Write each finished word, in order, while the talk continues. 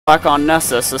Back on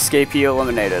Nessus, escapee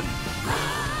eliminated.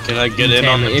 Can I get in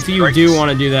on the If you strikes? do want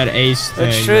to do that ace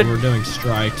thing, should- then we're doing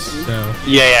strikes, so...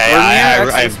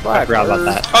 I forgot about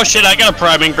that. Oh shit, I got a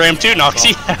prime engram too,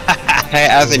 Noxie. Hey,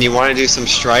 Evan, you want to do some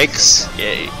strikes?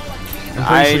 Yay.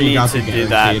 I need to do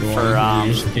that for,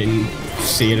 You just didn't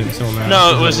see it until now.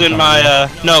 No, it was in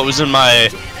my,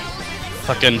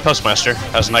 fucking Postmaster.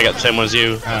 And I got the same one as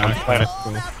you. on Planet.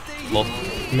 Cool. Lol.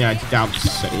 I mean, I doubt the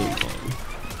same thing.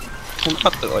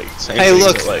 Not the, like, same Hey, thing,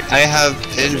 look, but, like, I have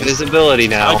invisibility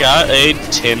now. I got a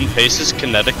 10 paces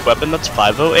kinetic weapon that's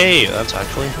 508. That's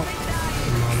actually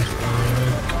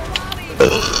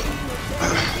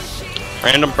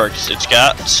random perks. It's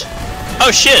got.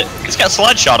 Oh shit! It's got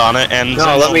slide shot on it and.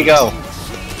 No, let me go.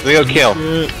 Let me go kill.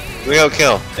 Let me go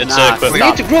kill. It's Nah, equipped.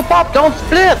 stop. to group up, don't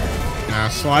split! Nah,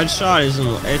 slide shot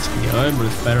isn't. It's good, but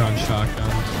it's better on shotgun.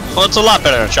 Well, it's a lot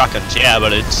better than shotguns, yeah,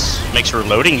 but it makes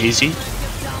reloading easy.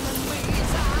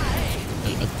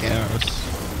 I guess.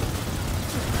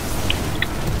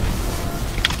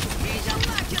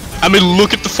 I mean,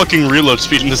 look at the fucking reload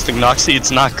speed in this thing, Noxie.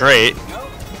 It's not great.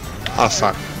 Oh,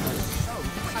 fuck.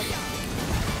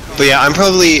 But yeah, I'm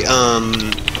probably,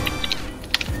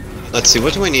 let's see,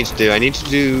 what do I need to do? I need to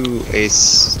do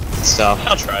ace stuff.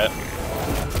 I'll try it.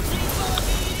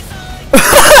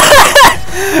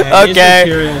 Okay.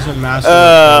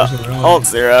 Alt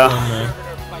 0.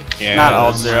 Yeah. Not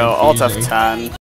Alt 0, Alt F10.